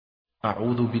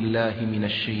أعوذ بالله من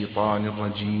الشيطان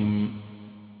الرجيم.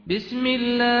 بسم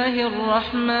الله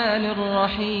الرحمن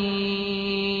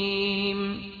الرحيم.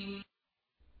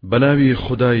 بناوي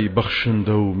خداي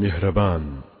بخشندو مهربان.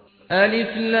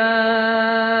 ألف لام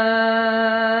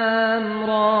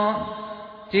را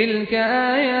تلك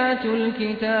آيات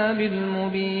الكتاب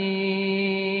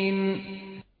المبين.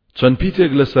 چەند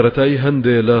پیتێک لە سەرەتای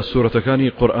هەندێ لە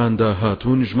سوورەتەکانی قورئاندا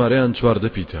هاتوون ژمارەیان 14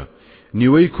 پیتە.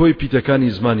 نیوەی کۆی پیتەکانی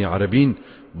زمانی عەرەبین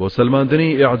بۆ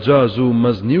سەلماندنی ئیعجاز و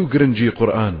مەزنی و گرنگی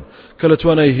قورئان کە لە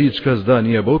توانای هیچ کەسدا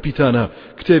نییە بەو پیتانە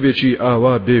کتێبێکی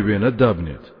ئاوا بێوێنە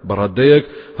دابنێت. بەڕادەیەک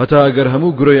هەتا ئەگەر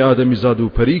هەموو گرۆی ئادەمیزاد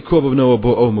و پەری کۆ ببنەوە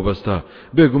بۆ ئەو مەبەستە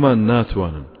بێگومان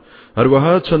ناتوانن.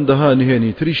 هەروەها چەندەها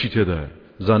نهێنی تریشی تێدایە.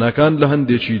 زاناکان لە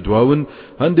هەندێکی دواون،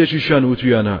 هەندێکیشان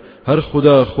وتویانە هەر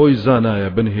خوددا خۆی زانایە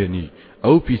بنهێنی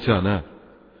ئەو پیتانە.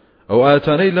 ئەو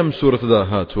ئاەتانەی لەم سوورەتەدا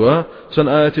هاتووە چەند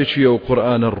ئاەتێکی ئەو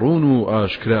قورئانە ڕوون و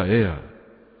ئاشکرایەیە.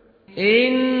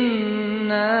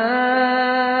 إنا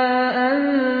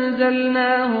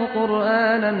أنزلناه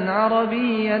قرآنا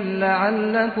عربيا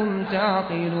لعلكم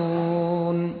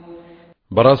تعقلون.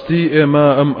 بەڕاستی ئێمە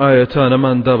ئەم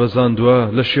ئاەتانەمان دابەزاندووە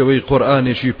لە شێوەی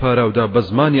قورئانێکی پاراودا بە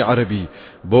زمانی عەرەبی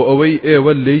بۆ ئەوەی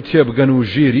ئێوە لێی تێبگەن و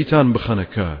ژیریتان بخەنە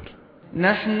کار.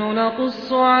 نحن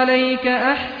نقص عليك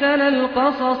أحسن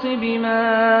القصص بما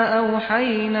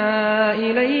أوحينا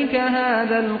إليك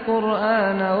هذا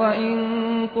القرآن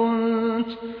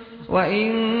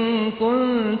وإن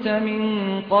كنت من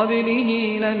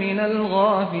قبله لمن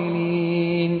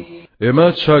الغافلين.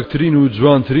 ئێمە چاکترین و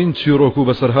جوانترین چیرۆک و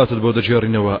بەسەرهاتت بۆ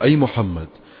دەجێڕینەوە ئەی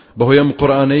محەممەد بەهۆی ئەم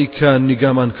قورئانەی کە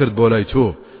نیگامان کرد بۆ لای تۆ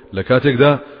لە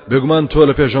کاتێکدا بێگومان تۆ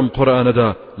لە پێشەم قورئانەدا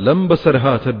لەم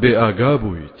بەسەرهاتە بێ ئاگا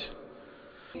بوویت.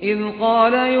 إذ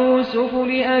قال يوسف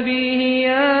لأبيه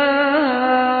يا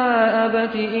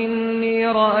أبت إني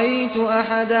رأيت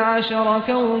 11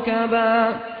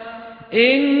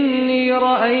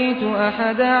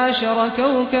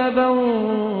 كوكبا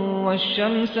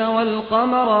والشمس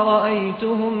والقمر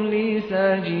رأيتهم لي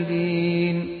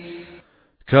ساجدين.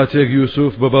 كاتيك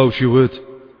يوسف بباوشي وت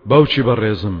باوشي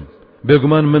بريزم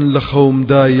بێگومان من لە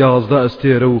خەومدا 11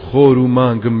 ئەستێرە و خۆر و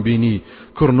مانگم بینی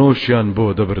کڕنۆشیان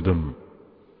بۆ دەبردم.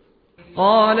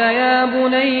 قال يا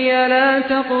بني لا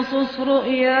تقصص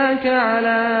رؤياك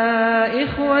على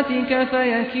إخوتك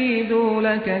فيكيدوا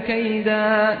لك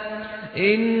كيدا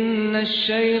إن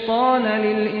الشيطان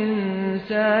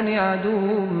للإنسان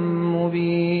عدو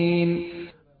مبين.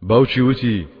 باوچی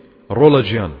وتی ڕۆڵە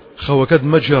گیان خەوەکەت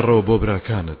مەجێڕەوە بۆ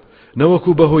براکانت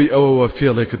نەوەکو بەهۆی ئەوەوە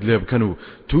فێڵێکت لێ بکەن و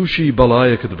تووشی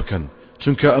بەڵایەکت بکەن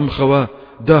چونکە ئەم خەوە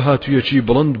داهاتوویەکی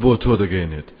بڵند بۆ تۆ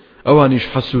دەگەێنێت ئەوانیش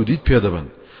حەسوودیت پێدەبن.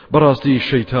 بەڕاستی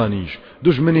شەیتانیش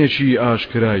دژمنێکی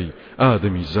ئاشکرای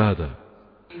ئادەمی زادە.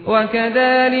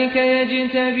 وكذلك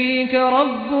يجتبيك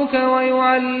ربك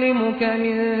ويعلمك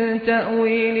من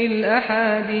تأويل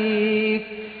الأحاديث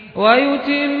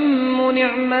ويتم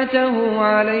نعمته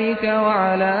عليك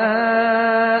وعلى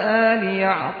آل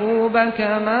يعقوب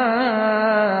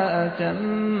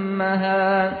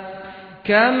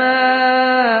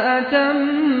كما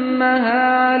أتمها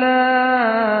على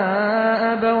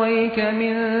أبويك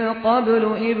من قبل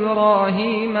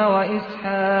إبراهيم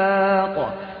وإسحاق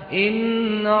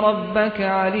إن ربك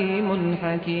عليم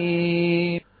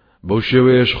حكيم. بەو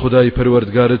شێوەیەش خودای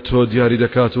پەروەردگارت تۆ دیاری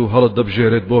دەکات و هەڵت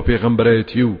دەبژێرێت بۆ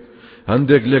پێغەمبەرایەتی و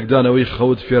هەندێک لێکدانەوەی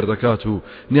خەوت فێر دەکات و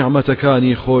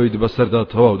نیعمەتەکانی خۆیت بەسەردا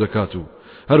تەواو دەکات و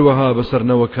هەروەها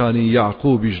بەسەرنەوەکانی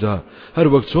یعقوبیشدا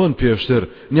هەروەک چۆن پێشتر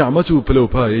نیعمەت و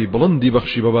پلەپایەی بڵندی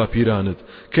بەخشی بە باپیرانت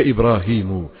کە ئیبراهیم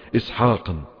و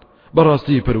ئیسحاقن.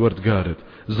 بەڕاستی پەروەردگارت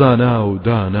زانا و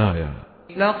دانایە.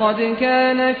 لقد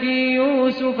كان في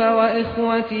يوسف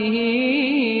وإخوته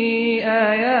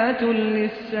آيات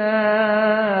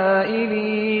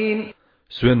للسائلين.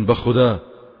 سوێن بە خوددا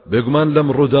بێگومان لەم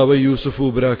ڕووداوەی یوسف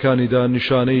و براکانیدا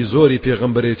نیشانەی زۆری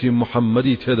پێغەمبەرێتی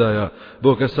محەممەدی تێدایە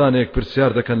بۆ کەسانێک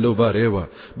پرسیار دەکەن لەو بارەیەوە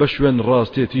بە شوێن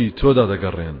ڕاستێتی تۆدا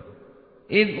دەگەڕێن.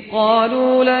 إذ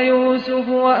قالوا ليوسف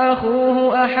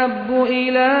وأخوه أحب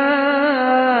إلى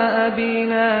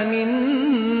أبينا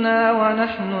منا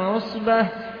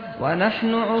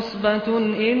ونحن عصبة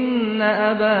إن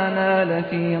أبانا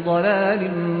لفي ضلال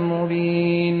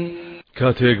مبين.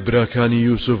 كاتێک براکانی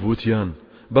یوسف وتیان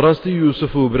بەڕاستی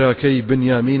یوسف و براکەی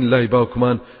بنیامین لای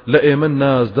باوکمان لە ئێمە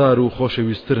نازدار و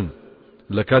خۆشەویسترن.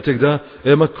 لە کاتێکدا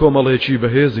ئێمە کۆمەڵێکی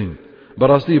بەهێزین.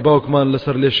 بەڕاستی باوکمان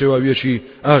لەسەر لێشێواویەکی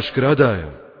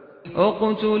ئاشکرادایە.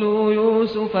 اقتلوا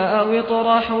يوسف أو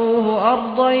اطرحوه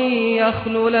أرضا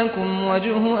يخل لكم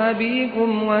وجه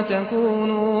أبيكم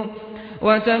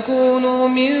وتكونوا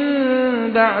من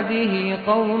بعده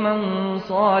قوما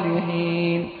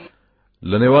صالحين.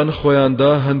 لنێوان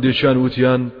خۆیاندا هەندێکیان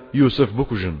وتیان یوسف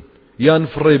بکوژن یان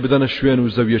فڕێ بدەنە شوێن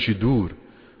و زەویەکی دوور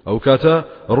ئەو کاتە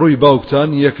ڕووی باوکتان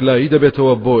یەکلایی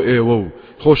دەبێتەوە بۆ ئێوە و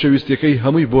خۆشەویستیەکەی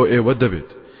هەمووی بۆ ئێوە دەبێت.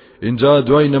 اینجا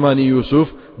دوای نەمانی یوسف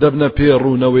دەبنە پێ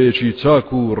ڕوونەوەیەکی چاک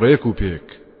و ڕێک و پێک.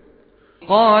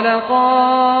 قال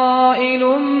قائل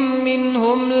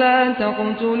منهم لا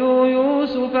تقتلوا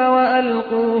يوسف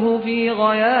وألقوه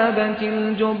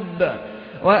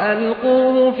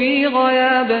في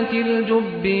غيابة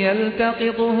الجب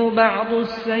يلتقطه بعض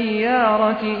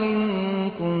السيارة إن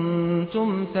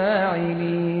كنتم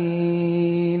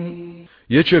فاعلين.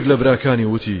 یەکێک لە براکانی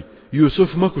وتی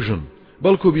یوسف مەکوژن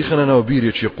بەڵکو بیخەنەنەوە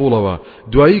بیرێکی قوڵەوە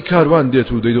دوایی کاروان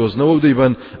دێت و دەیدۆزنەوە و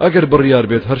دەیبەن ئەگەر بڕیار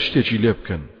بێت هەر شتێکی لێ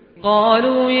بکەن.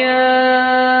 قالوا يا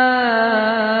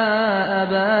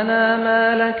أبانا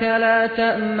ما لك لا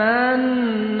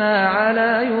تأمنا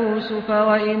على يوسف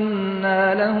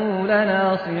وإنا له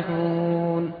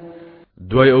لناصحون.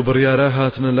 دوای ئەو بڕیارە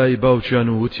هاتنە لای باوچیان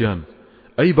و وتیان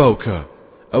ئەی باوکە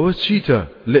ئەوە چیتە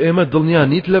لە ئێمە دڵنیا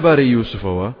نیت لەبارەی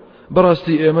یوسفەوە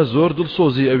بەڕاستی ئێمە زۆر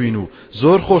دڵسۆزی ئەوین و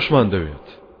زۆر خۆشمان دەوێت.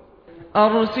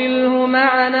 أرسله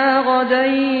معنا غدا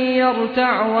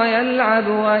يرتع ويلعب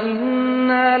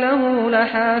وإنا له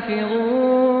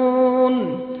لحافظون.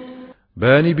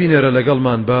 بەیانی بینێرە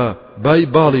لەگەڵمان با بای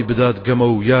باڵی بدات گەمە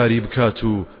و یاری بکات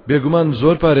و بێگومان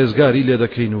زۆر پارێزگاری لێ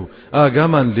دەکەین و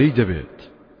ئاگامان لێی دەبێت.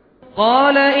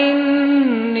 قال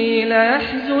إني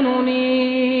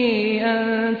ليحزنني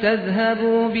أن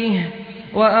تذهبوا به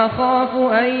وأخاف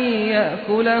أن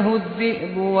يأكله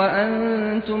الذئب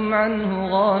وأنتم عنه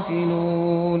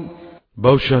غافلون.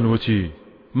 باوشان وتی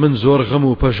من زۆر غەم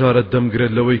و پەژارت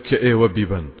دەمگرێت لەوەی کە ئێوە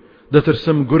بیبن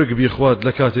دەترسم گورگ بیخوات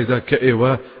لە کاتێکدا کە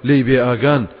ئێوە لێی بێ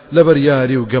ئاگان لەبەر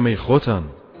یاری و گەمەی خۆتان.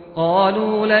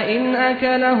 قالوا لئن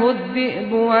أكله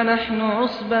الذئب ونحن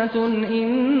عصبة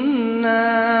إنا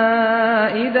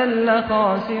إذا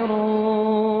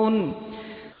لخاسرون.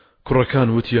 کوڕەکان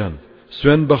وتیان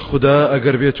سوێن بە خوددا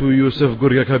ئەگەر بێت و یوسف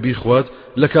گورگەکە بیخوات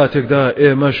لە کاتێکدا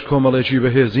ئێمەش کۆمەڵێکی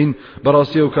بەهێزین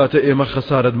بەڕاستی ئەو کاتە ئێمە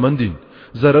خەسارەتمەندین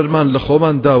زەرەرمان لە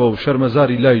خۆمان داوە و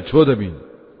شەرمەزاری لای تۆ دەبین.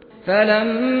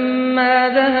 فلما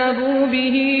ذهبوا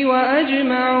به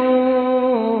وأجمعوا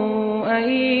أن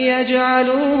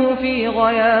يجعلوه في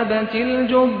غيابة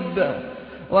الجب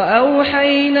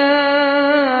وأوحينا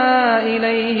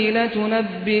إليه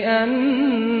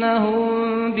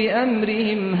لتنبئنهم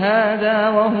بأمرهم هذا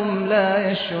وهم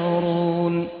لا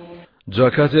يشعرون.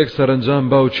 جاکاتێک سەرنجام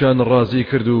باوچیان ڕازی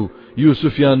کرد و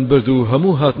یوسفیان برد و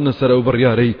هەموو هاتنە سەر ئەو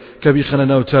بڕیارەی کە بیخەنە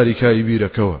ناو تاریکایی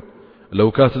بیرەکەوە.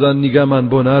 لەو کاتەدا نیگامان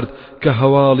بۆ نارد کە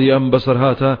هەواڵی ئەم بەسەر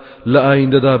هاتە لە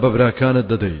ئایندەدا بە براکانت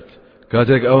دەدەیت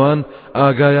کاتێک ئەوان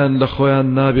ئاگایان لە خۆیان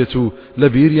نابێت و لە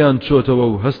بیریان چۆتەوە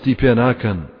و هەستی پێ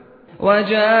ناکەن.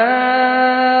 وجاءوا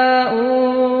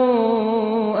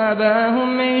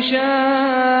أباهم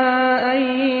عشاء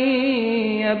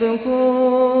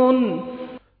يبكون.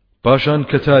 پاشان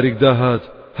کە تاریک داهات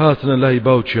هاتنە لای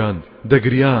باوچیان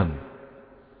دەگریان.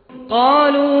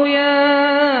 قالوا يا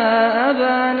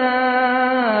أبانا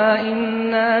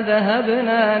إنا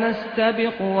ذهبنا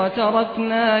نستبق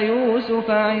وتركنا يوسف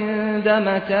عند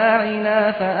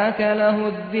متاعنا فأكله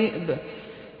الذئب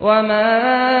وما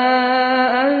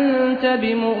أنت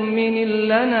بمؤمن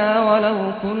لنا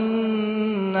ولو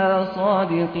كنا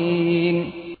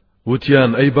صادقين.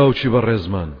 وتیان ئەی باوچی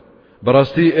بەڕێزمان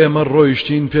بەڕاستی ئێمە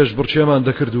ڕۆیشتین پێش بڕچێمان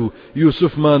دەکرد و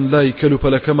یوسفمان لای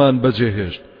کەلوپەلەکەمان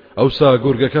بەجێهێشت ئەوسا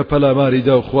گورگەکە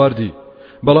پەلاماریدا و خواردی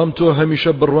بەڵام تۆ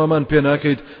هەمیشە بڕوامان پێ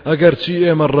ناکەیت ئەگەر چی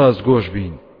ئێمە ڕاستگۆش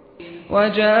بین.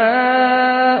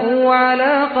 وجاءوا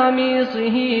على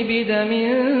قميصه بدم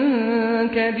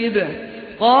كذب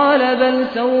قال بل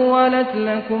سولت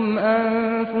لكم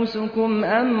أنفسكم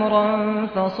أمرا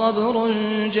فصبر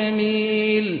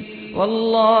جميل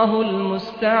والله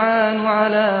المستعان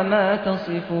على ما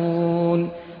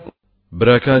تصفون.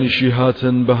 براکانیشی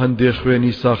هاتن بە هەندێک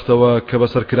خوێنی ساختەوە کە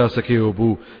بەسەر کراسەکەیەوە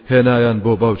بوو هێنایان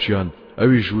بۆ باوچیان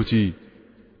ئەویش وتی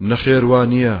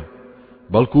نەخێوانییە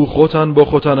بەڵکو خۆتان بۆ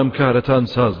خۆتان ئەم کارەتان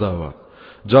سازداوە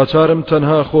جاچارم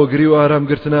تەنها خۆگری و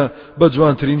ئارامگرتنە بە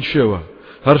جوانترین شێوە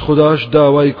هەر خودداش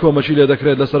داوای کۆمەچی لێ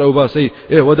دەکرێت لەسەر ئەو باسەی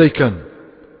ئێوە دەیکەن.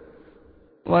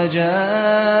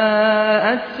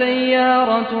 وجاءت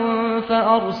سيارة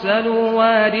فأرسلوا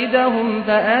واردهم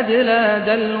فأدلى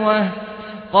دلوه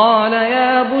قال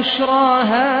يا بشرى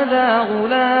هذا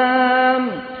غلام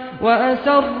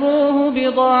وأسروه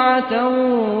بضاعة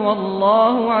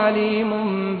والله عليم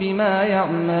بما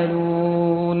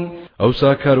يعملون.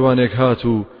 ئەوسا کاروانێک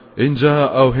هاتوو اینجا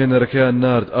ئەو هێنەرەکەیان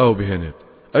نارد ئاو بهێنێت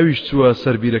ئەویش چووە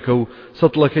سەر بیرەکە و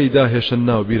سەتڵەکەی داهێشن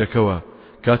ناو بیرەکەوە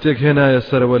کاتێک هێنایە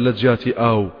سەرەوە لە جیاتی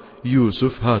ئاو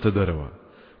یوسف هاتە دەرەوە.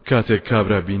 کاتێک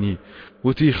کابرا بینی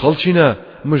وتی خەڵچینە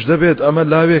مژدە بێت ئەمە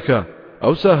لاوێکە.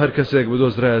 ئەوسا هەر کەسێک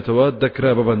بدۆزرایەتەوە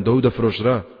دەکرا بە بەندە و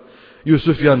دەفرۆشرا.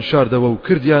 یوسفیان شاردەوە و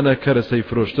کردیانە کەرەسەی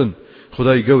فرۆشتن.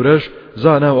 خدای گەورەش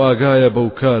زانا و ئاگایە بەو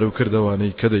کار و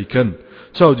کردەوانەی کە دەیکەن.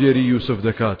 چاودێری یوسف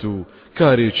دەکات و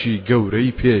کارێکی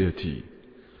گەورەی پێیەتی.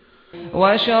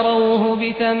 وشروه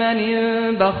بثمن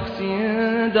بخس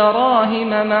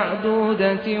دراهم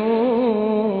معدودة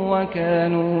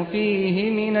وكانوا فيه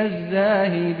من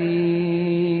الزاهدين.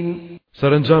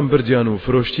 سەرنجام بردیان و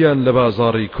فرۆشتیان لە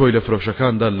بازاڕی کۆی لە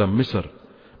فرۆشەکاندا لە میسر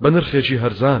بە نرخێکی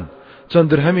هەرزان. چەند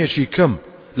درهەمێکی کەم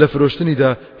لە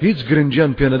فرۆشتنیدا هیچ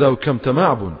گرنگیان پێنەدا و کەم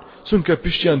تەماع بوون چونکە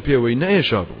پشتیان پێوەی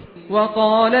نەئێشا بوو.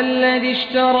 وقال الذي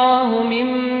اشتراه من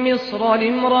مصر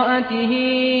لامرأته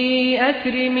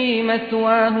أكرمي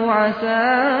مثواه عسى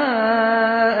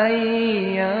أن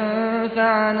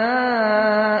ينفعنا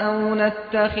أو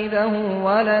نتخذه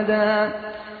ولدا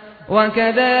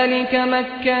وكذلك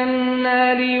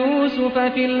مكنا ليوسف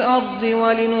في الأرض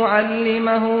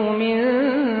ولنعلمه من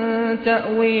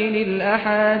تأويل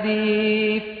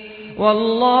الأحاديث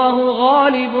والله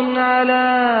غالب على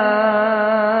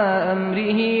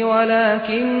أمره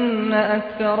ولكن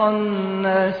أكثر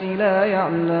الناس لا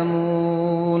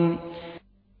يعلمون.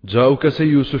 جاء كسي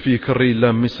يوسفي كري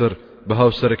لام مصر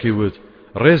بهاو سركي ود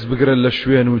ريز بگرن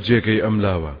لشوين و جيگي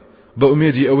املاوه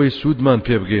بأميدي اوي سودمان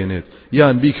پێبگەێنێت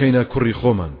یان بیکەینە کوڕی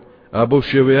خۆمان. ئابەو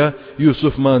شێوەیە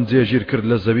یوسفمان جێگیر کرد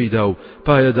لە زەویدا و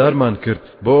پایەدارمان کرد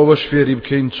بۆ ئەوەش فێری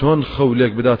بکەین چۆن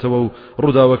خەولێک بداتەوە و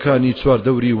ڕووداوەکانی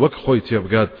چواردەوری وەک خۆی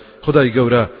تێبگات. خدای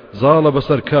گەورە زاڵە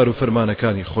بەسەر کار و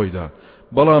فەرمانەکانی خۆیدا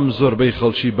بەڵام زۆربەی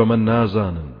خەڵکی بەمە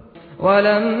نازانن.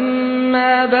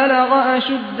 ولما بلغ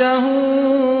أشده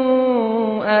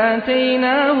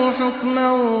آتيناه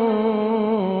حكما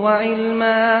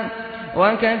وعلما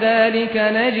وكذلك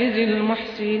نجزي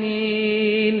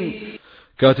المحسنين.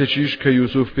 کاتێکیش کە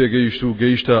یوسف پێگەیشت و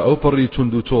گەیشتە ئەو پەڕی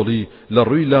تونند و تۆڵی لە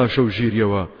ڕووی لاشە و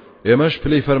ژیریەوە ئێمەش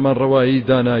پلەی فەرمانڕەوایی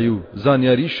دانایی و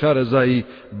زانیاری شارەزایی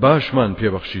باشمان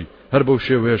پێبەخشی. هەر بەو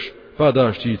شێوێش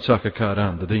پاداشتی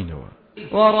چاکەکاران دەدەینەوە.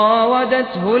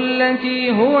 وراودته التي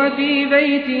هو في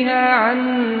بيتها عن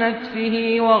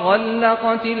نفسه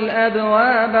وغلقت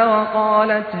الأبواب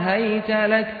وقالت هيت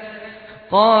لك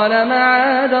قال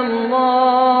معاذ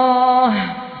الله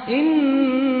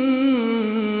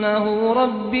إنه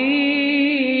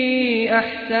ربي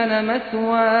أحسن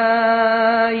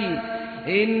مثواي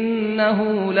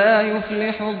إنه لا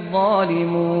يفلح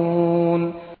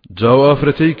الظالمون. جاو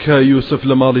ئافرەتەی کە یوسف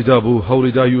لە ماڵیدا بوو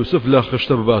هەوڵیدا یوسف لا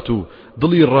خشتە ببات و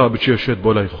دڵی ڕابچێشێت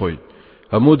بۆ لای خۆی.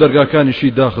 هەموو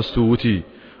دەرگاکانیشی داخست و وتی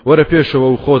وەرە پێشەوە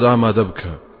و خۆت ئامادە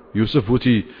بکە. یوسف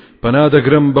وتی پەنا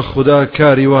دەگرم بە خوددا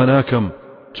کاری وا ناکەم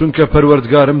چونکە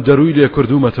پەروەردگارم دەروی لێ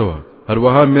کردوومەتەوە.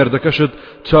 هەروەها مێردەکەشت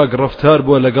چاک ڕەفتار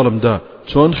بووە لەگەڵمدا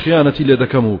چۆن خیانەتی لێ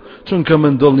دەکەم و چونکە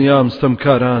من دڵنیام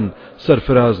ستەمکاران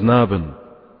سەرفراز نابن.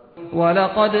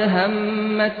 ولقد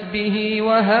همت به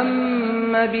وهم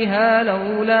بها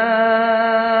لولا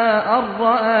أن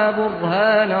رأى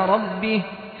برهان ربه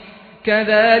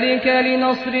كذلك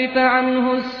لنصرف عنه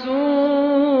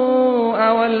السوء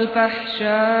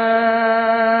والفحشاء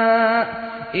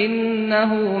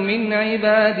إنه من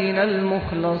عبادنا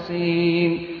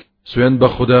المخلصين. سوێن بە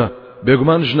خوددا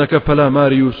بێگومان ژنەکە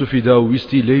پەلاماری یوسفیدا و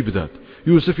ویستی لێی بدات.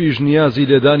 یوسفیش نیازی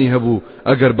لێدانی هەبوو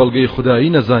ئەگەر بەڵگەی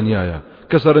خودایی نەزانیایە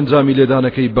کە سەرنجامی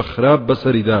لێدانەکەی بەخراپ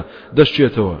بەسەریدا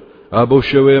دەشتێتەوە. ئابەو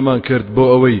شێوەیەمان کرد بۆ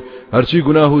ئەوەی هەرچی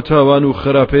گوناه و تاوان و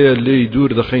خراپەیە لێی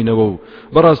دوور دەخەینەوە و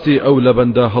بەڕاستی ئەو لە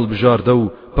بەندە هەڵبژاردە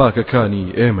و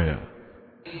پاکەکانی ئێمەیە.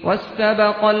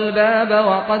 واستبق الباب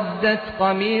وقدت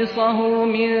قميصه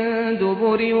من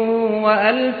دبر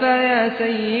وألف يا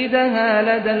سيدها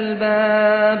لدى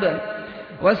الباب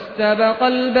واستبق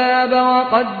الباب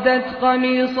وقدت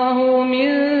قميصه من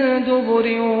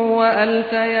دبر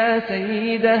وألف يا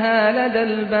سيدها لدى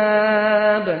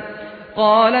الباب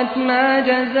قالت ما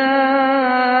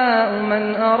جزاء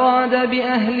من أراد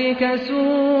بأهلك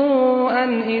سوءا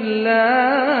إلا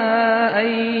أن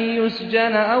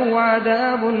يسجن أو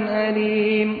عذاب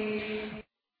أليم.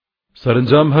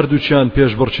 سەرنجام هەردووچیان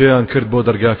پێشبڕچێیان کرد بۆ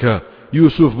دەرگاکە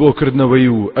یوسف بۆ کردنەوەی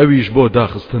و ئەویش بۆ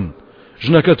داخستن.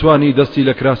 ژنەکە توانی دەستی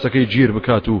لە کراسەکەی گیر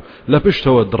بکات و لە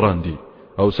پشتەوە دڕاندی.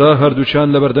 ئەوسا هەردووچیان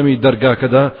لە بەردەمی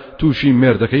دەرگاکەدا تووشی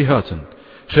مێردەکەی هاتن.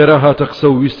 خێرا هاتە قسە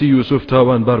و ویستی یوسف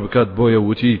تاوان بار بکات بۆیە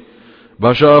وتی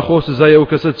باشە ئاخۆ سزای ئەو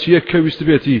کەسە چییە کە ویست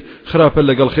بێتی خراپە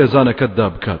لەگەڵ خێزانەکەتدا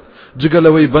بکات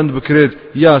جگەلەوەی بند بکرێت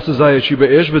یا سزایەکی بە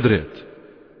ئێش بدرێت.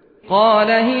 قال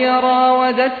هي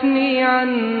راودتني عن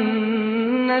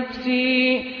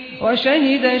نفسي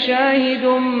وشهد شاهد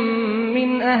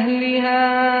من أهلها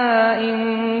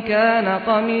إن كان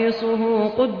قميصه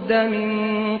قد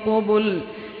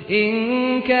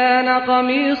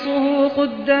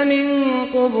من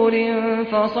قبل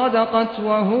فصدقت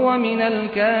وهو من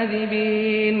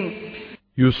الكاذبين.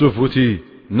 يوسف وتي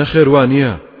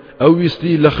نخيروانيا أو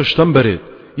يستي لخشتم بريد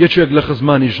یەکێک لە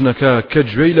خزمانی ژنەکە کە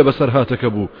گوێی لە بەسەر هاتەکە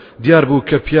بوو دیار بوو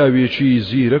کە پیاوێکی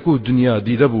زیرەک و دنیا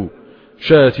دیدە بوو.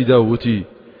 شایەتی داوتی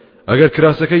ئەگەر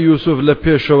کراسەکە یوسف لە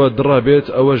پێشەوە دڕابێت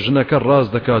ئەوە ژنەکە ڕاز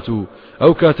دەکات و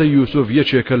ئەو کاتە یوسف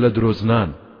یەکێکە لە درۆزنان.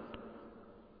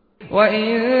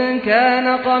 وإن كان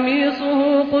قميصه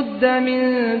قد من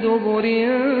دبر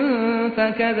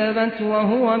فكذبت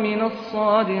وهو من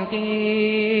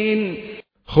الصادقين.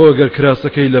 خۆ ئەگەر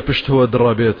کراسەکەی لە پشتەوە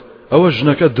دڕابێت ئەوە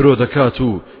ژنەکە درۆ دەکات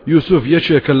و یوسف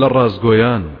یەکێکە لە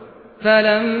ڕازگۆیان.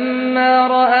 فلما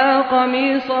رأى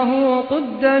قميصه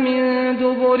قد من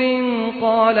دبر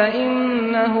قال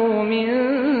إنه من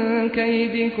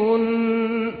كيدكن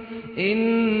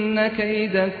إن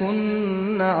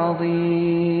كيدكن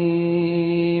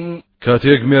عظيم.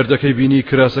 کاتێک مێردەکەی بینی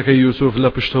کراسەکەی یوسف لە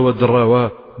پشتەوە دڕاوە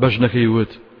بە ژنەکەی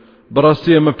وت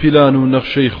بەڕاستی ئەمە پیلان و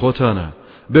نەخشەی خۆتانە.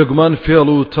 بێگومان فێڵ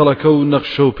و تەڵەکە و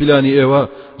نەخشە و پیلانی ئێوە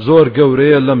زۆر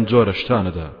گەورەیە لەم جۆرە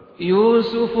شتانەدا.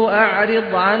 يوسف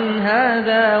أعرض عن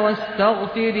هذا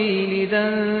واستغفري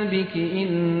لذنبك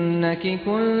إنك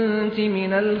كنت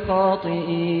من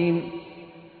الخاطئين.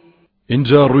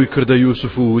 اینجا ڕووی کردە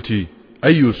یوسف و وتی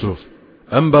ئەی یوسف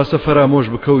ئەم باسە فرامۆش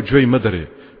بکە و گوێی مەدەرێ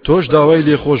تۆش داوای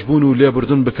لێخۆشبوون و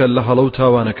لێبوردن بکە لە هەڵە و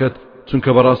تاوانەکەت چونکە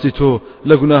بەڕاستی تۆ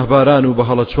لە گوناهباران و بە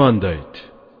هەڵەچوان دایت.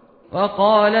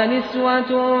 وقال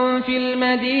نسوة في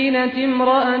المدينة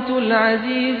امرأة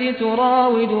العزيز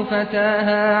تراود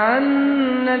فتاها عن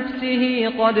نفسه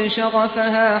قد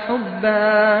شغفها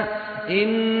حبا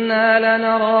إنا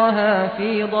لنراها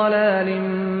في ضلال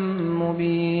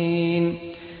مبين.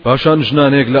 پاشان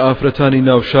ژنانێک لە ئافرەتانی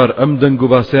ناوشار ئەم دەنگ و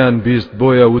باسەیان بیست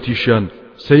بۆیە وتیشیان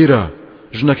سەیرە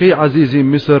ژنەکەی عەزیزی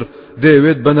میسر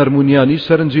دەیەوێت بە نەرمونیانی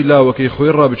سەرنجی لاوەکەی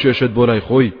خۆی ڕابچێشێت بۆ لای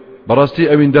خۆی. بەڕاستی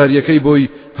ئەوینداریەکەی بۆی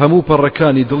هەموو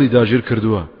پەڕەکانی دڵی داگیر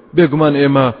کردووە. بێگومان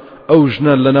ئێمە ئەو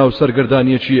ژنە لەناو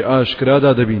سەرگەردانیەکی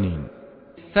ئاشکرادا دەبینین.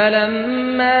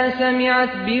 فلما سمعت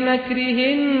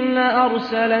بمكرهن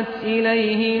أرسلت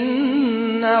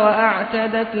إليهن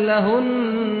وأعتدت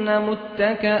لهن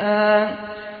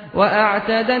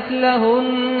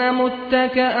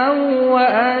متكئا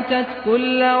وآتت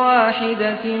كل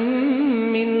واحدة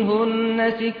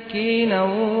منهن سكينا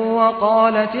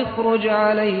وقالت اخرج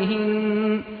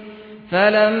عليهن.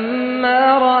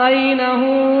 فلما رأينه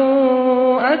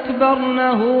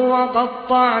أكبرنه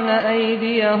وقطعن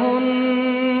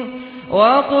أيديهن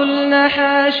وقلن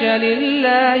حاش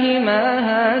لله ما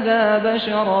هذا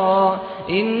بشرا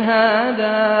إن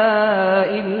هذا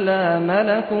إلا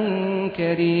ملك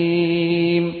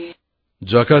كريم.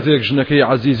 جاکاتێک ژنەکەی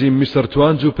عەزیزی میسر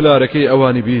توانج و پلارەکەی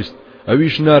ئەوانی بیست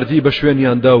ئەویش ناردی بە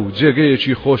شوێنیاندا و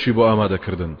جێگەیەکی خۆشی بۆ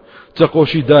ئامادەکردن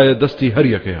چەقۆشی دایە دەستی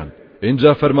هەریەکەیان.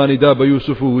 اینجا فەرمانیدا بە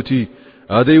یوسف و وتی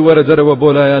ئادەی وەرە دەرەوە بۆ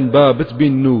لایەن با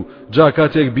بتبین و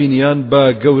جاکاتێک بینیان بە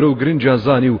گەورە و گرنجیان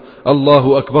زانی و ئەڵڵاه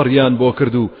و ئەکبەریان بۆ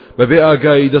کرد و بەبێ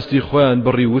ئاگایی دەستی خۆیان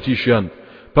بڕی وتیشیان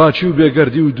پاچی و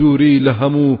بێگەردی و دووری لە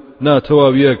هەموو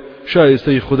ناتەواویەک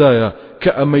شایستەی خوددایە کە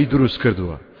ئەمەی دروست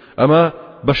کردووە. ئەمە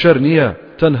بەشەر نییە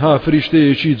تەنها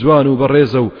فریشتەیەکی جوان و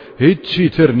بەڕێزە و هیچی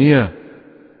تر نییە.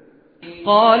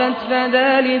 قالت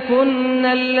فذلكن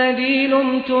الذي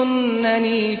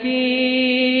لمتنني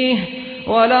فيه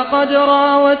ولقد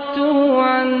راودته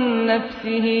عن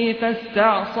نفسه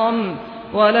فاستعصم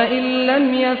ولئن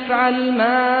لم يفعل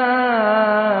ما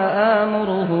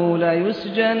آمره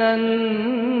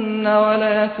ليسجنن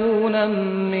وليكون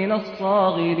من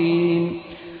الصاغرين.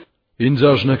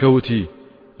 اینجا ژنەکەوتی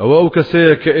ئەو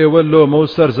کەسەیە کە ئێوە لۆمە و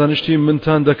سەرزانشتی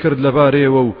منتان دەکرد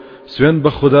لەبارەیەوە و سوێن بە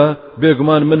خوددا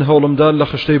بێگومان من هەوڵمدان لە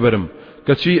خشتەی بەرم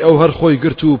کەچی ئەو هەر خۆی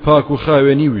گرت و پاک و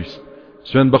خاوێنی ویست.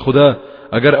 سوێن بە خوددا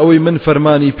ئەگەر ئەوەی من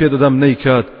فەرمانی پێدەدەم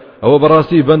نەیکات ئەوە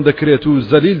بەڕاستی بەند دەکرێت و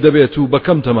زەلیل دەبێت و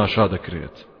بەکەم تەماشا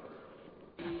دەکرێت.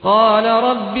 قال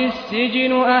رب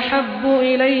السجن أحب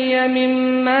إلي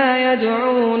مما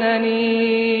يدعونني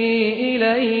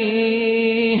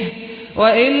إليه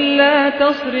وإلا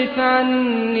تصرف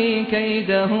عني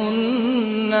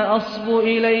كيدهن أصب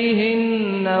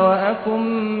إليهن وأكن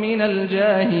من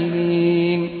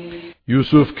الجاهلين.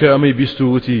 يوسف كأمي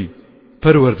بيستوتي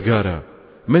پروردگارا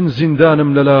من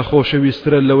زیندانم لەلا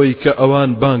خۆشەویسترە لەوەی کە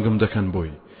ئەوان بانگم دەکەن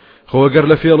بۆی. خۆگەر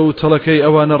لە فێڵ و تەڵەکەی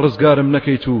ئەوانە ڕزگارم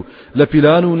نەکەیت و لە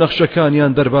پیلان و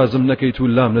نەخشەکانیان دەربازم نەکەیت و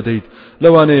لام نەدەیت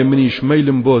لەوانەیە منیش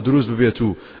مەیلم بۆ دروست ببێت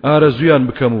و ئارەزویان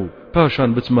بکەم و پاشان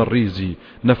بچمە ڕیزی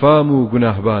نەفام و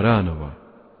گوناهبارانەوە.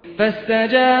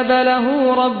 فاستجاب له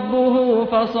ربه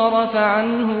فصرف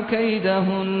عنه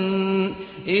كيدهن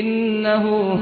إنه